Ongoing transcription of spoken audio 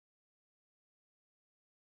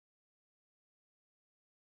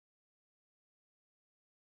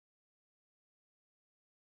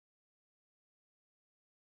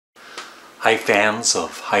Hi fans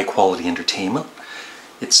of high quality entertainment.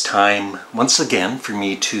 It's time once again for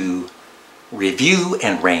me to review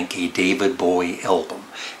and rank a David Bowie album.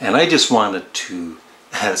 And I just wanted to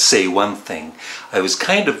say one thing. I was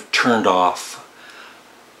kind of turned off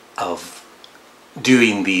of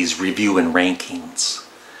doing these review and rankings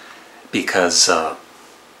because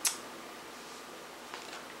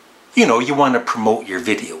you know, you want to promote your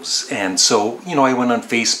videos. And so, you know, I went on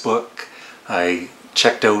Facebook, I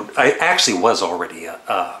checked out, I actually was already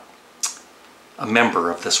a member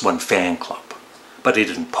of this one fan club, but I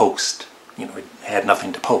didn't post, you know, I had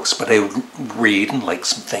nothing to post, but I would read and like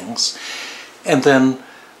some things. And then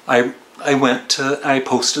I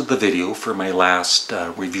posted the video for my last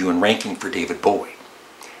review and ranking for David Bowie.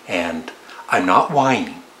 And I'm not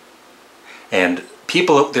whining. And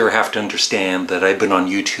people out there have to understand that I've been on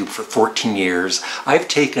YouTube for 14 years. I've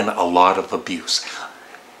taken a lot of abuse.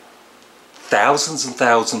 Thousands and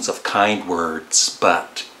thousands of kind words,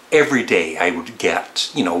 but every day I would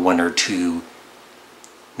get, you know, one or two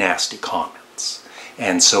nasty comments.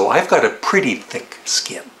 And so I've got a pretty thick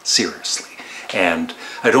skin, seriously. And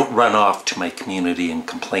I don't run off to my community and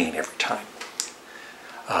complain every time.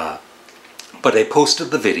 But I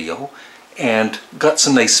posted the video and got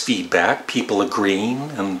some nice feedback, people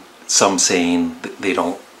agreeing and some saying that they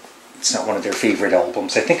don't, it's not one of their favorite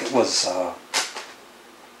albums. I think it was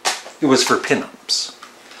for pinups,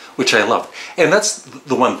 which I love. And that's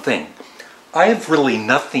the one thing. I have really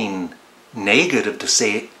nothing negative to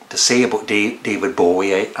say about David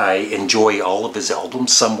Bowie. I enjoy all of his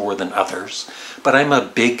albums, some more than others, but I'm a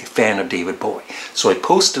big fan of David Bowie. So I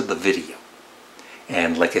posted the video,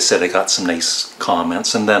 and like I said, I got some nice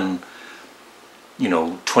comments, and then, you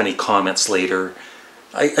know, 20 comments later,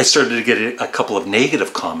 I started to get a couple of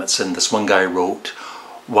negative comments, and this one guy wrote,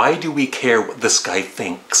 "Why do we care what this guy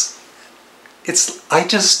thinks?" I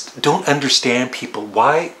just don't understand people.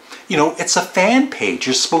 Why? You know, it's a fan page.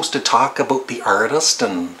 You're supposed to talk about the artist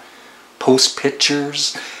and post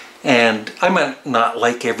pictures. And I might not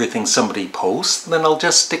like everything somebody posts, then I'll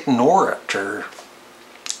just ignore it. Or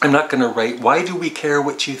I'm not going to write, "Why do we care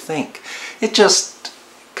what you think?" It just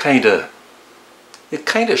kind of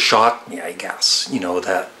shocked me, I guess, you know,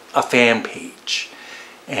 that a fan page.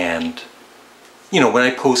 And you know, when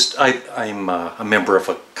I post, I'm a member of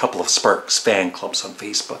a couple of Sparks fan clubs on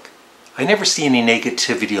Facebook. I never see any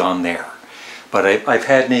negativity on there. But I've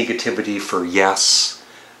had negativity for Yes,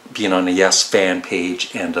 being on a Yes fan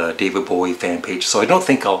page and a David Bowie fan page. So I don't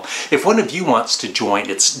think if one of you wants to join,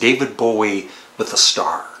 it's David Bowie with a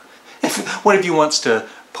star. If one of you wants to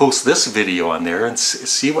post this video on there and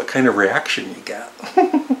see what kind of reaction you get.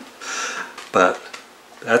 But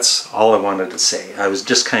that's all I wanted to say. I was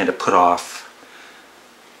just kind of put off.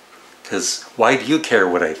 Because why do you care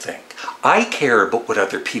what I think? I care about what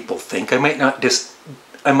other people think. I might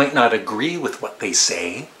not agree with what they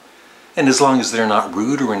say, and as long as they're not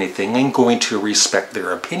rude or anything, I'm going to respect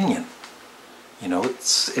their opinion. You know,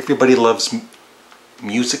 everybody loves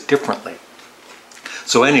music differently.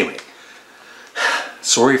 So anyway,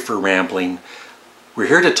 sorry for rambling. We're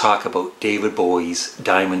here to talk about David Bowie's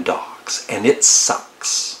Diamond Dogs, and it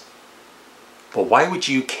sucks. But why would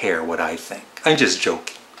you care what I think? I'm just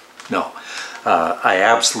joking. No, I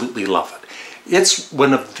absolutely love it. It's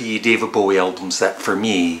one of the David Bowie albums that, for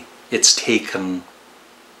me, it's taken...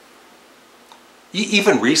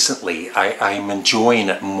 Even recently, I'm enjoying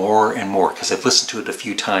it more and more because I've listened to it a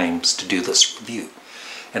few times to do this review.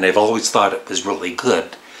 And I've always thought it was really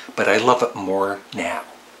good, but I love it more now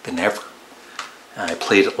than ever. I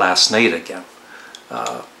played it last night again.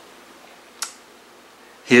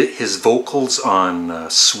 His vocals on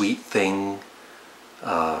Sweet Thing...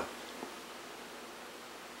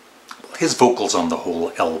 his vocals on the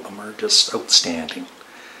whole album are just outstanding.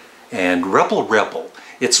 And Rebel Rebel,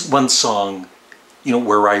 it's one song, you know,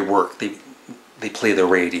 where I work, they play the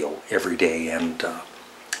radio every day, and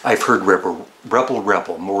I've heard Rebel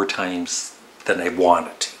Rebel more times than I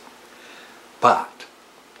wanted to. But,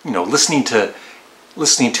 you know, listening to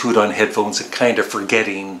it on headphones and kind of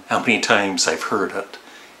forgetting how many times I've heard it,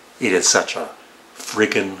 it is such a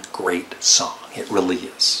friggin' great song. It really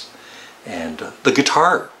is. And the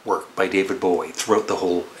guitar work by David Bowie throughout the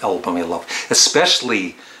whole album I love.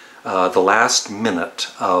 Especially the last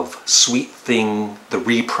minute of Sweet Thing, the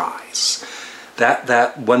reprise.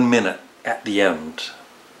 That 1 minute at the end.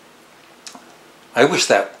 I wish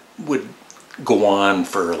that would go on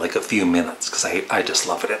for like a few minutes because I just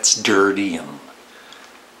love it. It's dirty and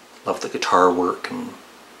love the guitar work and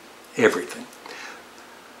everything.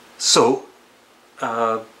 So,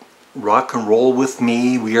 Rock and Roll With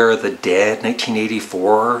Me, We Are the Dead,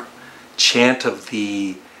 1984, chant of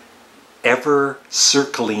the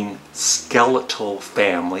ever-circling skeletal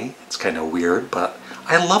family. It's kind of weird, but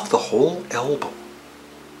I love the whole album.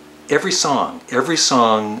 Every song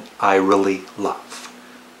I really love.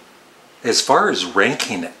 As far as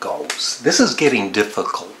ranking it goes, this is getting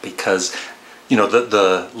difficult because, you know,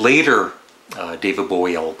 the later David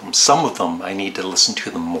Bowie albums, some of them I need to listen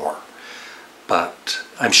to them more. But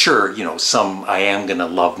I'm sure, you know, some I am going to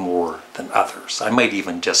love more than others. I might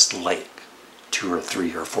even just like 2 or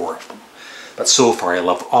 3 or 4 of them. But so far I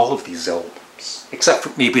love all of these albums, except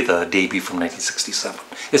for maybe the debut from 1967.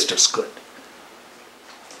 It's just good.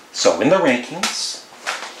 So in the rankings,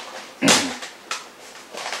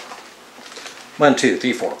 1, 2,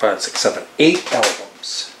 3, 4, 5, 6, 7, 8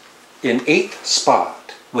 albums. In 8th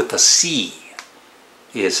spot with a C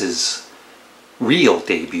is his real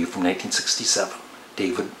debut from 1967,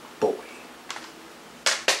 David Bowie.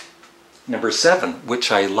 Number 7,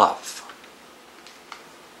 which I love.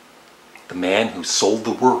 The Man Who Sold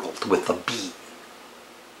the World, with a B.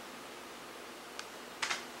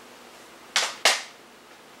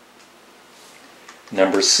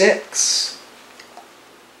 Number 6,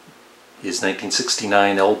 his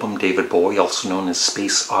 1969 album, David Bowie, also known as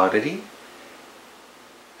Space Oddity.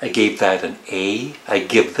 I gave that an A. I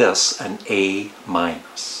give this an A-.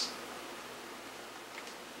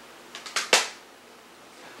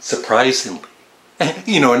 Surprisingly,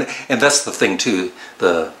 you know, and that's the thing too,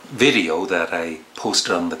 the video that I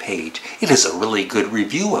posted on the page, it is a really good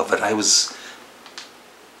review of it. I was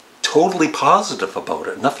totally positive about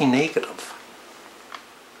it, nothing negative.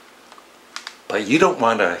 But you don't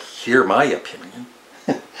want to hear my opinion.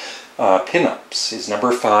 Pinups is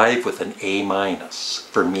number 5 with an A-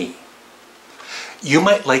 for me. You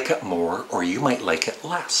might like it more or you might like it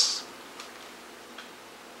less.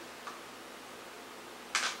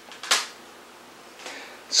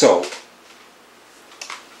 So,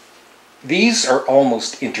 these are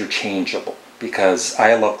almost interchangeable because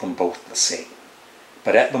I love them both the same.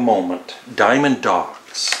 But at the moment, Diamond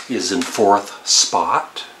Dogs is in 4th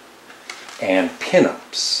spot and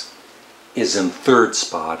Pinups is in 3rd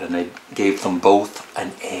spot, and I gave them both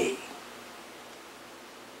an A.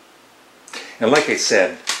 And like I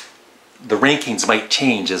said, the rankings might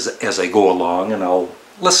change as I go along, and I'll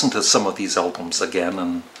listen to some of these albums again,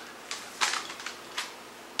 and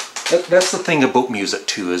that's the thing about music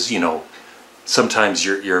too, is, you know, sometimes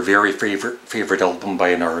your very favorite album by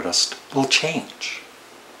an artist will change.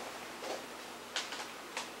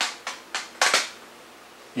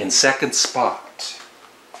 In 2nd spot,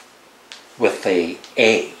 with a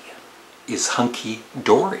A, is Hunky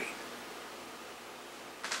Dory.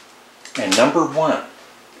 And number 1,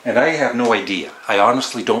 and I have no idea, I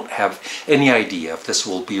honestly don't have any idea if this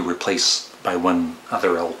will be replaced by one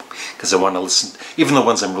other album, because I want to listen, even the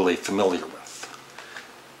ones I'm really familiar with.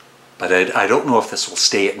 But I don't know if this will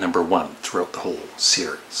stay at number 1 throughout the whole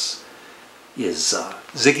series. Is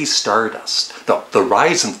Ziggy Stardust, the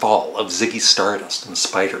rise and fall of Ziggy Stardust and the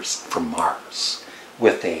Spiders from Mars,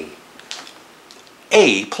 with a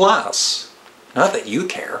A+. Not that you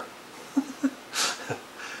care.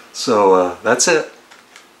 So that's it.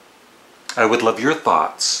 I would love your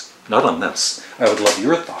thoughts, not on this, I would love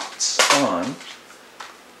your thoughts on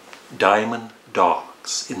Diamond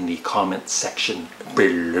Dogs in the comment section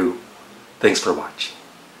below. Thanks for watching.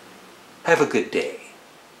 Have a good day.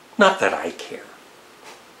 Not that I care.